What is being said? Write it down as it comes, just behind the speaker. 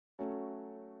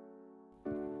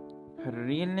Her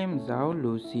real name is Zhao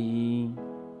Lusi.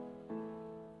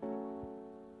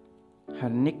 Her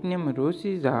nickname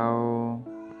Lusi Zhao.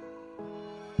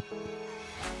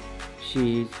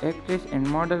 She is actress and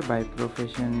model by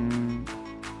profession.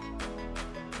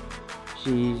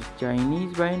 She is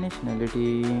Chinese by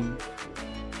nationality.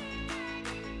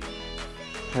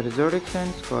 Her zodiac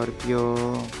sign Scorpio.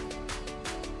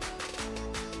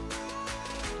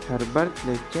 Her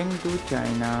birthplace Chengdu,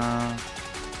 China.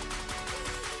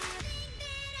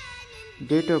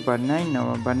 Date of birth 9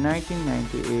 November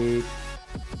 1998.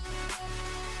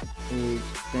 Age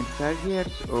 25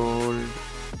 years old.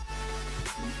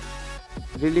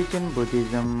 Religion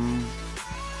Buddhism.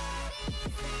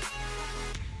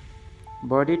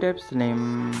 Body type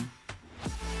slim.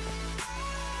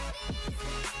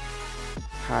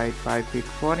 Height 5 feet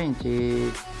 4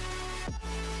 inches.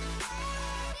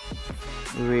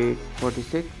 Weight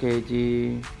 46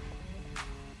 kg.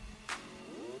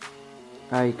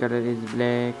 Eye color is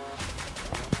black.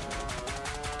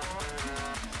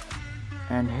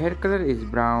 And hair color is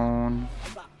brown.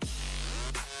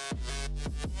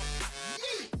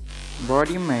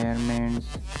 Body measurements.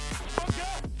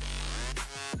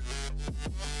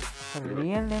 Her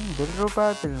real name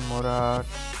Dilraba Dilmurat.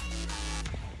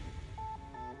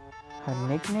 Her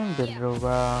nickname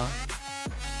Dilraba.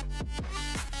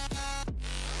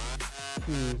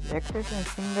 She is actress and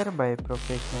singer by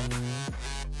profession.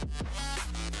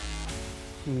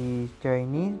 She is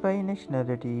Chinese by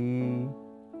nationality.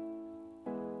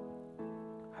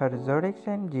 Her zodiac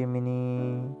sign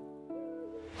Gemini.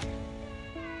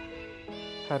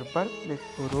 Her birthplace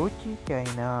Uruchi,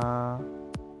 China.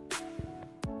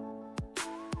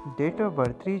 Date of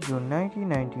birth 3 June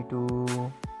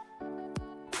 1992.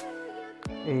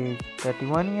 Age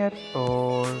 31 years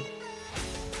old.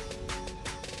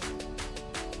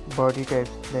 Body type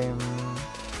slim.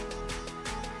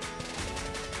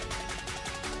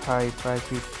 Height 5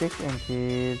 feet 6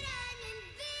 inches.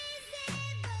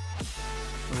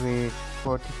 Weight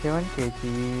 47 kg.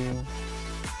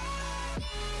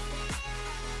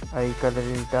 Eye color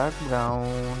is dark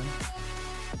brown.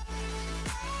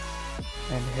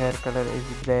 And hair color is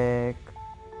black.